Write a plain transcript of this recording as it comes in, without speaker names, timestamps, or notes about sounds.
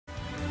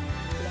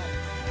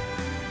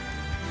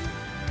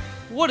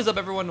What is up,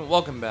 everyone?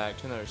 Welcome back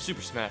to another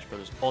Super Smash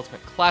Bros.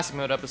 Ultimate Classic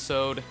Mode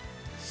episode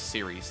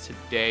series.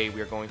 Today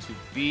we are going to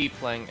be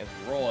playing as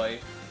Roy,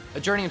 A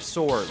Journey of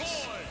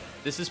Swords.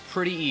 This is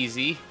pretty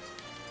easy.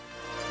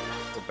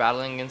 We're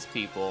battling against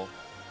people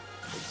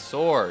with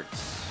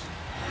swords.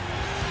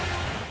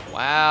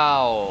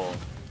 Wow.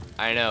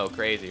 I know,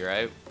 crazy,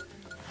 right?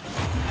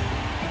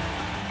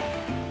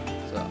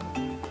 So,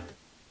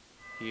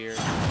 here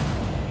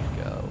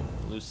we go.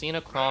 Lucina,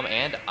 Chrom,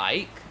 and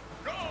Ike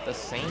at the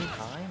same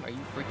time? Are you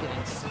freaking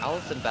insane? I'll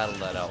let them battle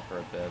that out for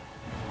a bit.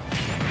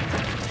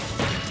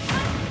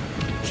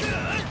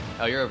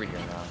 Oh, you're over here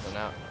now, so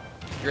now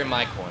you're in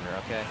my corner,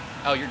 okay?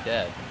 Oh, you're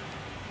dead.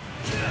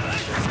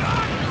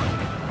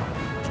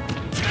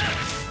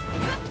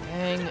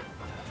 Dang.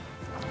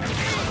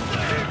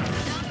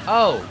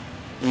 Oh!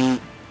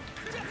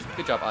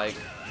 Good job, Ike.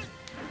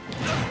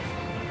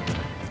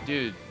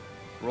 Dude,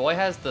 Roy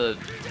has the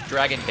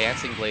Dragon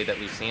Dancing Blade that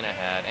Lucina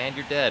had, and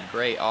you're dead.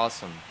 Great,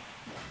 awesome.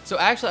 So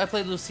actually, I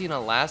played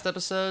Lucina last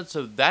episode,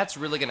 so that's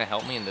really going to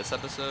help me in this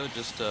episode,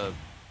 just to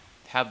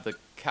have the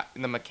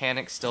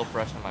mechanics still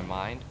fresh in my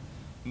mind.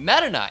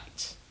 Meta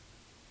Knight!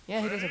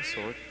 Yeah, he does have a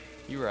sword.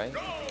 You're right.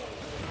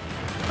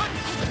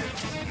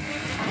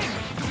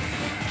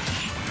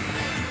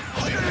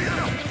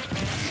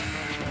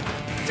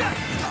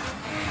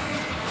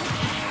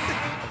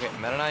 Okay,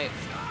 Meta Knight,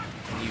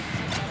 you...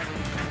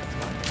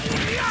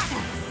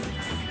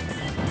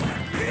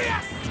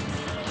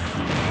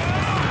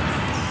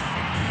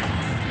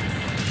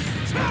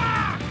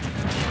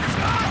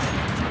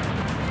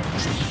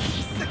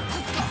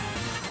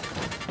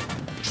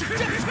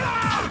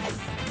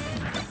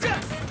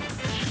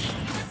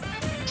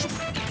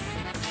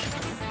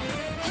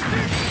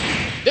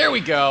 There we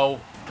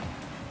go!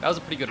 That was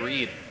a pretty good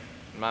read,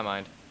 in my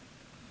mind.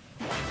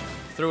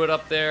 Threw it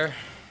up there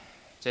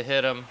to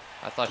hit him.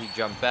 I thought he'd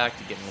jump back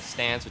to get in the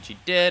stance, which he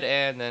did,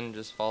 and then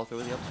just follow through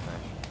with the up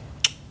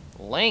smash.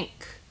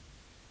 Link!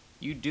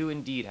 You do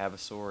indeed have a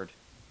sword.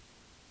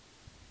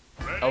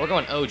 Oh, we're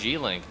going OG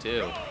Link,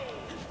 too.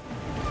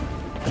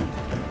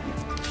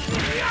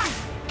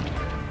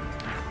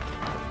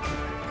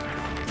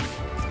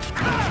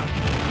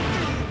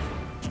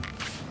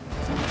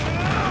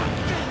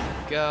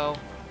 Go.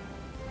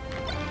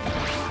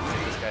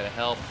 This guy to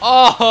help.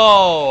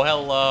 Oh,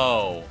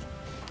 hello.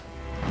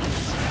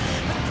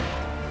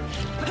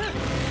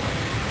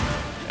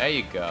 There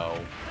you go.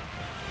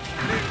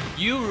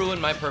 You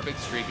ruined my perfect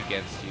streak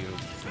against you.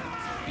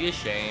 Be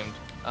ashamed.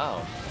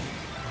 Oh.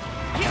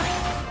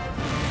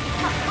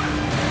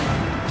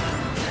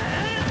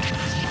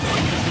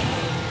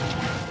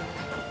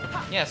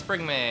 Yeah,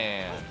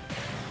 Springman.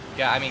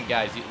 Yeah, I mean,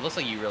 guys, it looks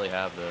like you really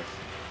have this.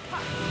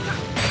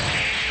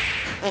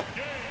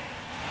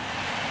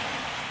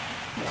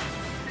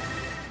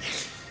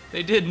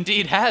 They did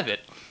indeed have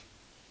it.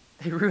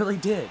 They really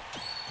did.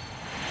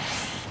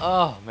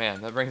 Oh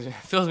man, that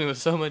fills me with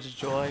so much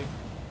joy.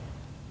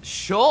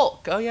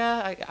 Shulk! Oh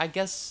yeah, I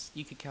guess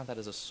you could count that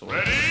as a sword.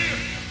 Ready?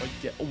 Oh,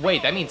 yeah.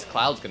 Wait, that means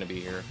Cloud's gonna be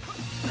here.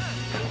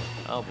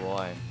 Oh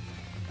boy.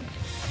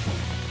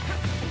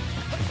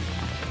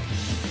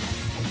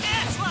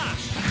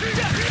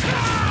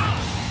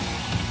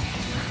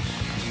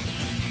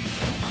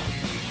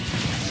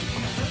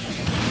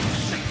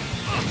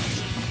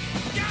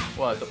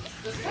 What?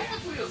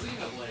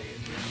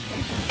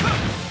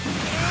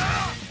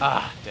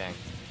 Ah, dang.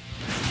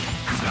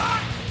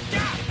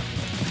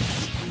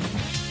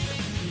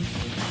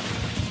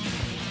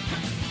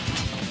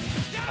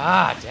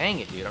 Ah, dang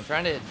it, dude. I'm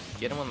trying to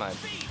get him with my...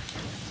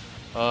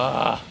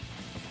 Not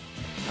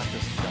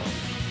this jump.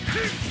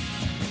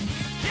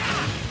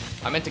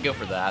 I meant to go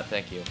for that.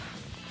 Thank you.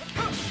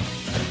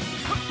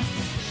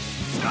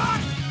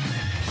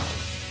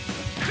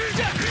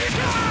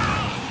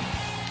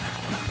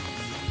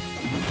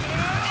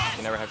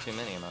 You never have too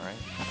many, am I right?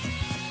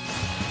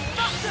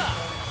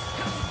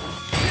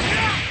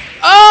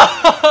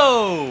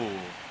 Oh!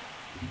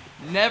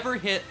 Never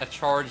hit a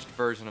charged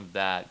version of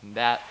that.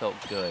 That felt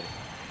good.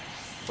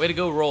 Way to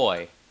go,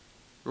 Roy.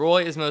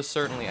 Roy is most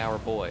certainly our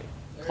boy.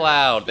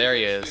 Cloud, there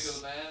he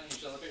is.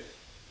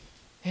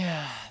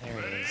 Yeah,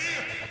 there he is.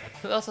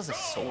 Who else has a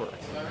sword?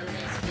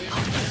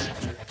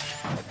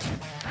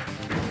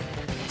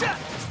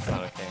 It's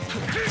not okay.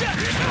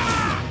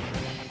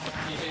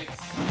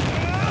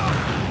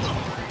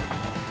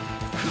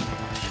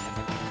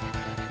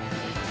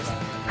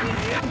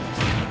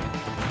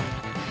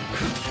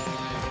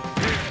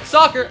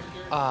 Soccer!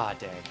 Ah,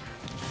 dang.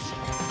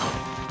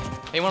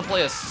 Hey, you wanna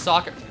play a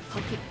soccer?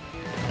 Freaking...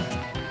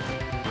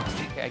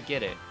 Okay, I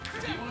get it.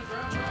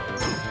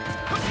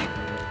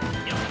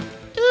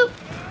 Oof!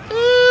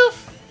 Oof!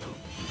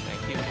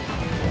 Thank you.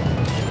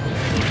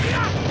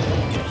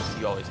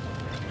 You always do.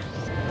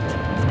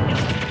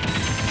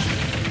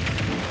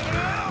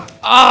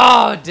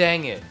 Oh,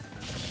 dang it.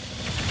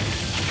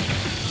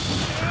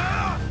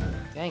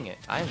 Dang it.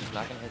 I'm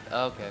not gonna hit...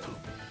 Okay.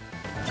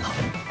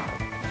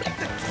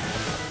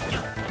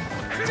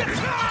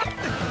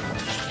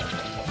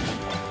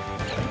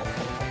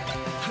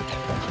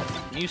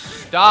 you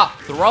stop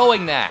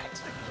throwing that?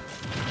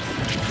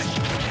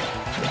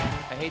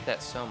 I hate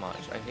that so much.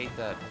 I hate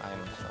that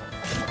item so much.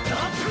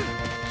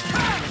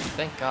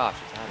 Thank gosh,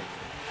 it's out of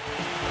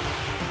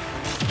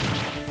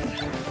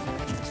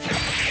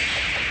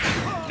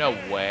here. No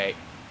way.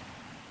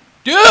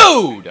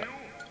 Dude!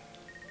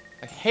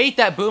 I hate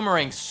that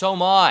boomerang so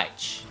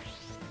much.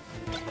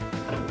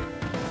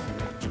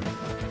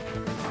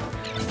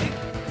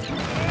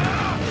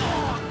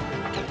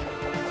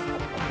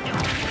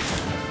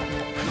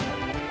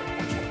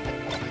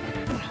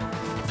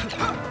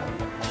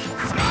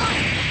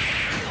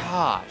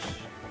 Gosh.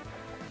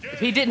 If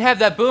he didn't have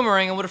that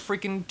boomerang, I would have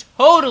freaking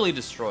totally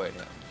destroyed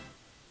him.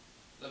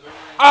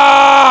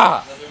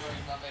 Ah! The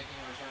boomerang's not making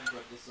a return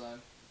trip this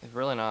time. It's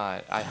really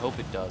not. I hope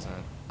it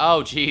doesn't.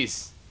 Oh,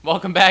 jeez.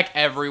 Welcome back,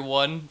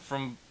 everyone,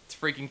 from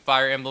freaking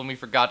Fire Emblem we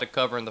forgot to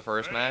cover in the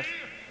first match.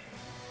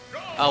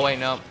 Oh, wait,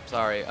 no.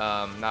 Sorry.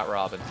 Not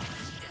Robin.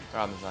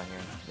 Robin's not here.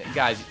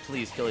 Guys,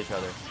 please kill each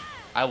other.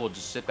 I will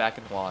just sit back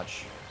and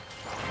watch.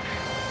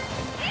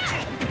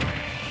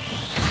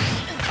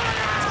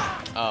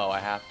 Oh, I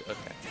have to.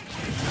 Okay.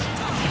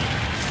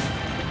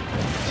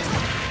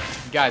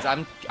 Guys,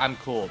 I'm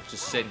cool.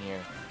 Just sitting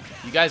here.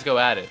 You guys go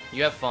at it.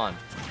 You have fun.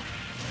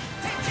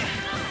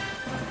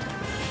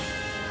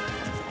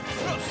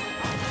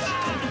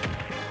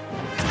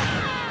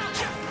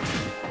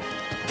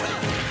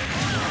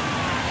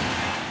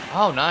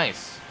 Oh,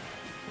 nice.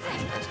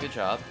 That's good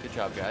job. Good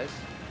job, guys.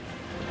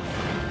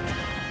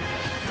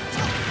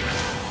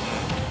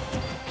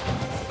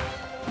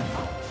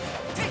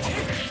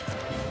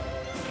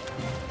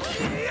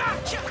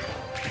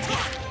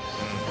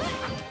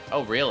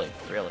 Oh, really?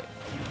 Really?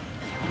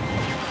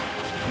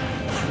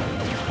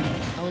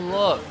 Oh,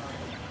 look.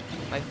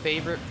 My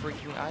favorite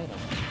freaking item.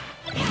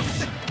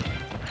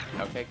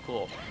 Okay,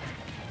 cool.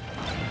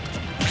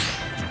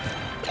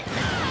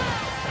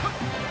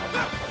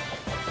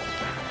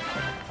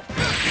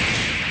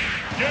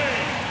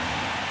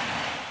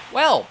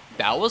 Well,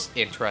 that was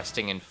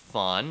interesting and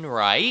fun,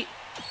 right?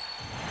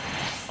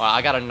 Well,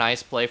 I got a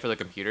nice play for the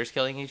computers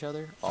killing each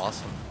other.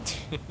 Awesome.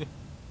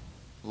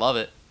 Love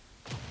it.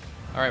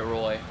 Alright,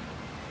 Roy.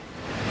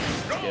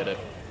 Let's get it.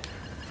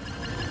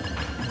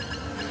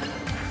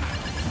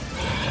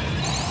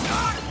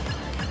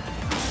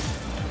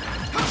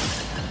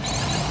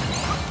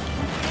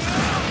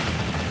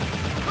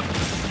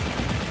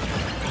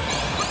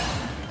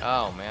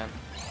 Oh, man.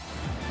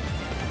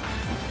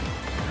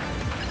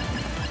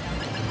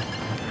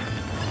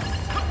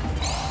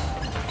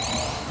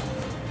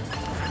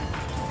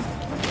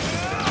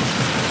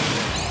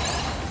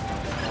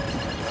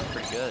 That's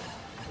pretty good,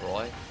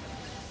 Roy.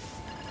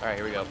 Alright,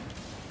 here we go.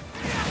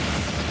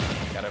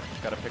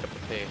 Gotta pick up the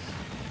pace.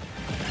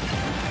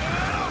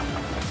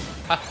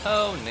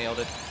 Oh, nailed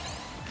it.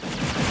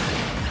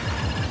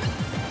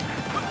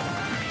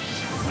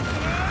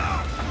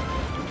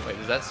 Wait,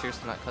 does that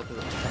seriously not cut through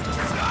the...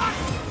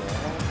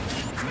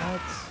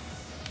 What?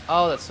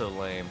 Oh, that's so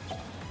lame.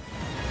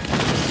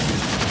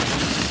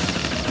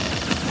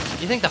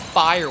 You think the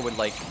fire would,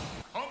 like...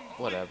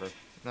 Whatever.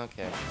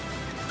 Okay.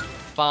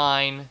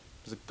 Fine.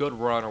 It was a good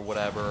run or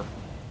whatever.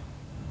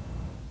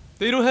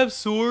 They don't have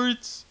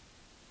swords.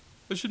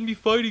 I shouldn't be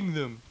fighting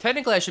them.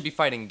 Technically, I should be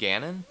fighting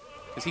Ganon,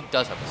 because he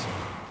does have a sword.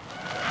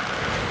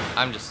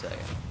 I'm just saying.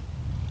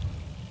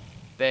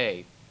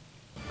 They.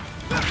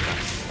 I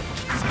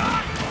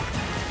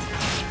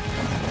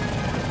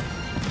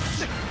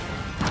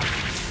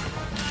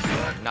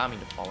did not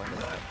mean to fall into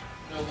that.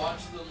 No,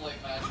 watch them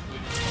like magically.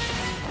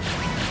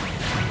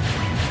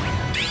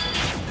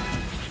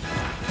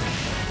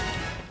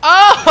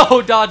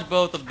 Oh! Dodge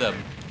both of them.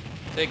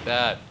 Take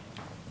that.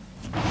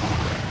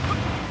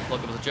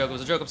 Look, it was a joke. It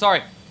was a joke. I'm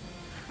sorry.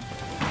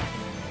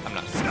 I'm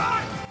not.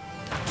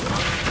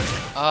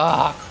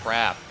 Ah,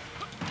 crap.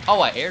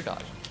 Oh, I air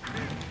dodged.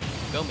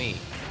 Go me.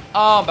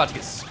 Oh, I'm about to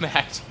get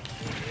smacked.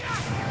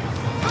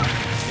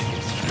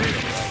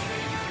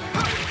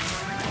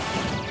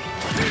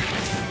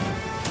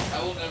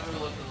 I will never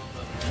let them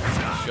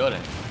up.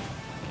 Shouldn't.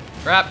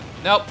 Crap.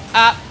 Nope.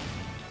 Ah.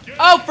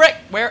 Oh, frick.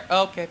 Where?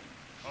 Okay.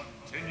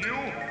 Continue.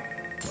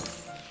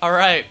 All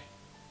right.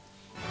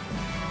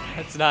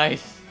 That's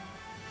nice.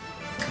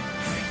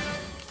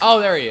 Oh,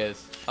 there he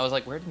is. I was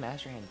like, where did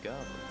Master Hand go?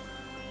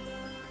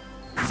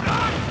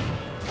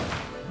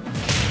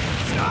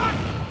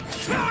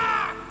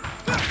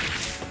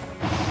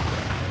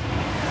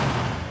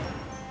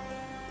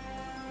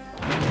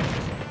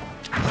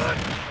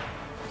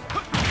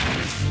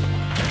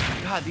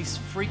 God, these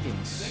freaking...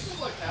 I think it's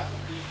like half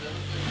of these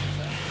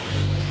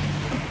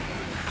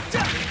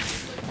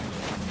demonstrators.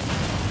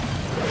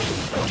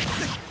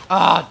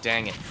 Ah,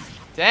 dang it.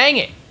 Dang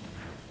it!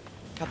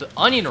 God, the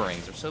onion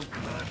rings are so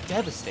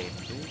devastating,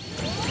 dude.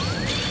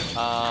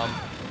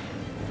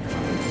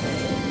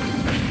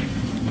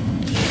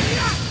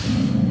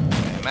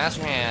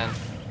 Master Hand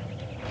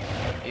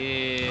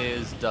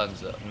is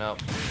Dunzo.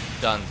 Nope.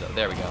 Dunzo.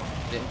 There we go.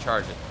 Didn't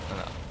charge it.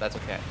 No, that's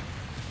okay.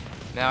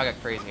 Now I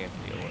got Crazy Hand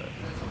to deal with.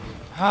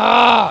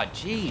 Ah,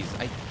 jeez.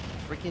 I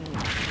freaking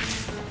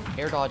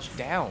air dodge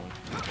down,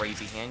 you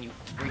crazy hand. You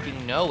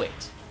freaking know it.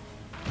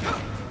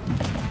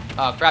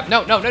 Oh crap!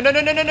 No! No! No! No!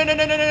 No! No! No! No! No!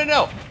 No! No! No!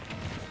 No!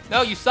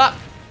 No! You suck.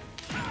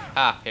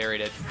 Ah,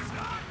 parried it.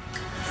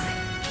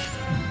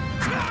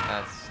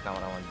 That's not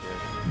what I want to do.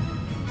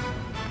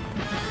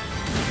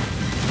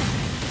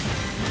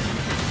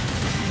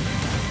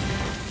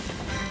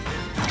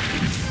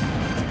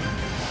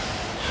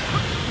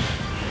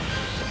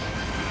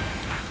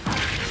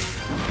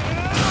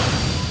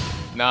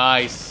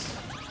 Nice.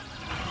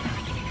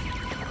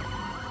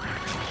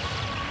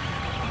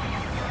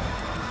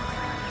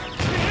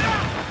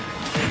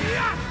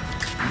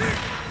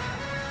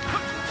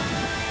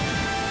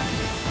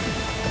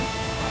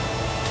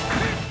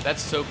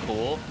 That's so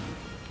cool.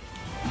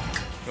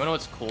 You wanna know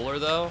what's cooler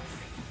though?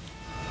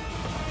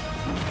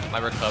 My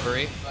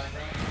recovery.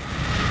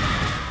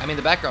 I mean,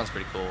 the background's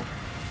pretty cool.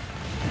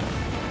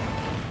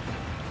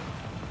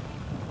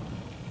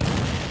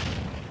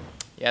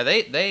 Yeah,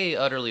 they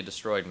utterly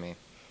destroyed me.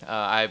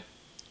 I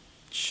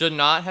should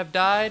not have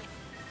died,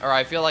 or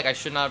I feel like I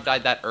should not have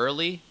died that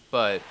early,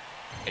 but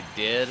I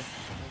did.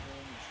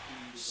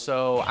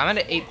 So I'm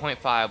at an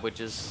 8.5, which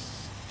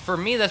is, for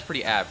me, that's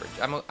pretty average.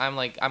 I'm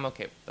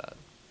okay with that.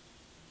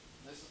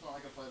 This is not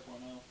like a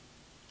 5.0.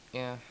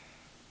 Yeah.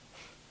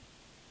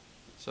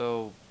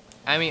 So,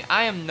 I mean,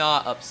 I am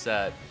not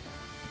upset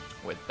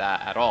with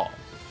that at all.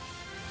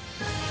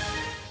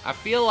 I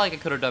feel like I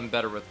could have done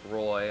better with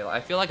Roy.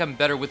 I feel like I'm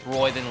better with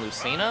Roy than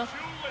Lucina.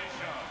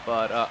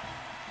 But,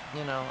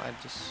 you know, I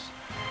just...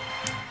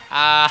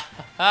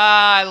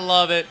 I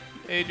love it.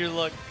 Adrian,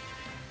 look.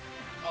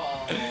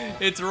 Oh.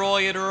 It's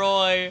Roy and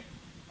Roy.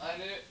 I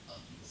knew.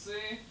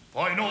 See?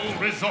 Final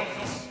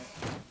results.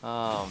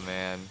 Oh,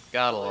 man.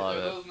 Gotta love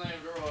it. Those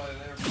named Roy,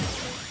 they're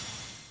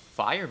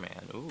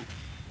Fireman. Ooh.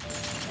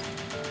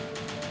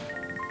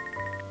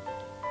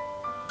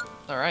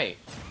 Alright.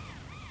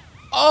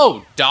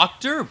 Oh,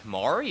 Dr.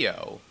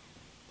 Mario.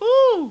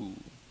 Ooh.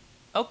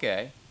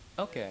 Okay.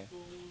 Okay.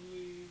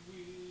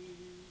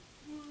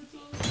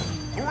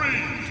 3, 2,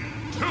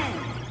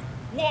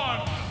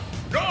 1,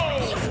 go!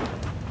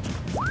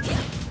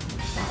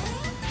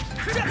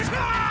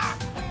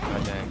 Oh,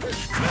 dang.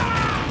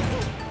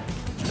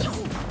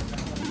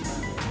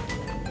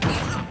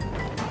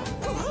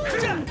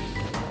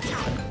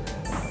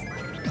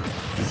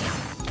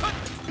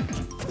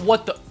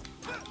 What the?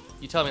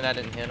 You tell me that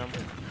didn't hit him?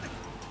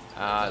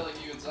 I'm telling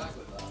you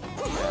exactly that.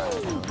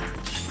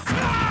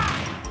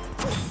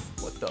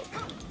 What the?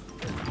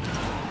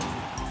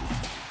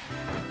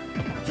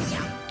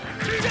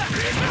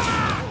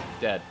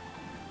 Dead.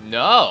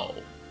 No.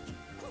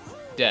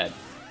 Dead.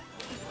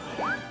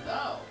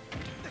 No.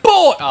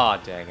 Boy! Aw, oh,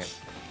 dang it.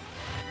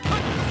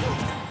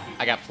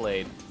 I got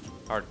played.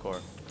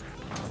 Hardcore.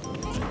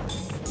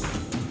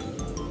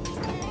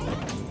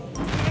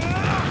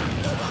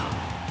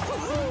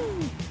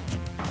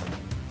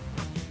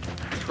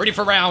 Ready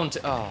for round.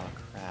 Oh,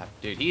 crap.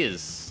 Dude, he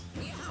is...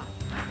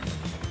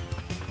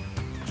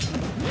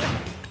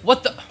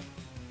 What the?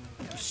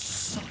 You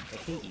suck. I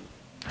hate you.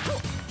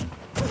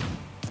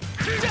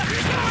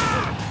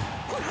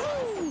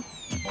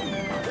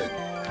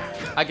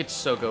 I could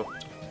so go.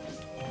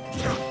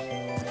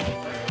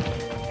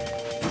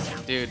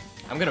 Dude,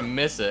 I'm gonna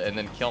miss it and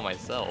then kill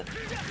myself.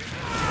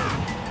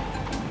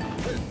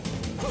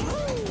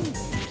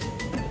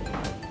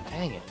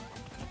 Dang it.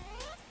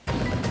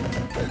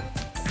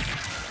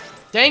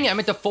 Dang it, I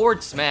meant to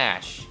forward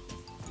smash.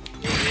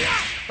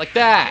 Like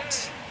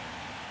that.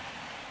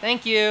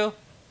 Thank you.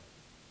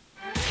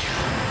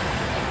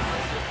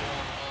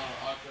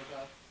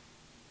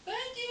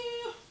 Thank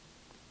you.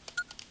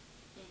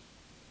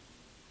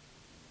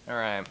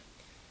 Alright.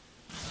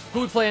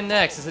 Who we playing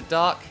next? Is it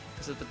Doc?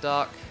 Is it the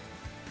Doc?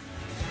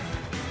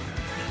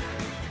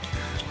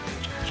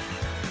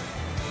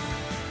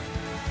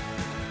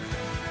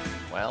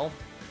 Well,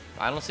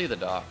 I don't see the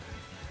Doc.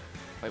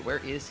 Wait, where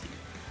is he?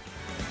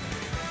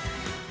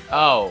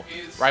 Oh,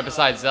 right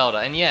beside Zelda.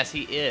 And yes,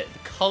 he is. The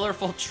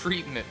colorful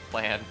treatment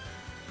plan.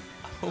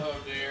 Oh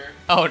dear.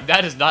 Oh,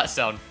 that does not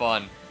sound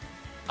fun.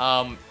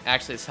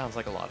 Actually, it sounds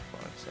like a lot of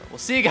fun. So we'll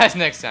see you guys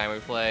next time we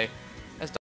play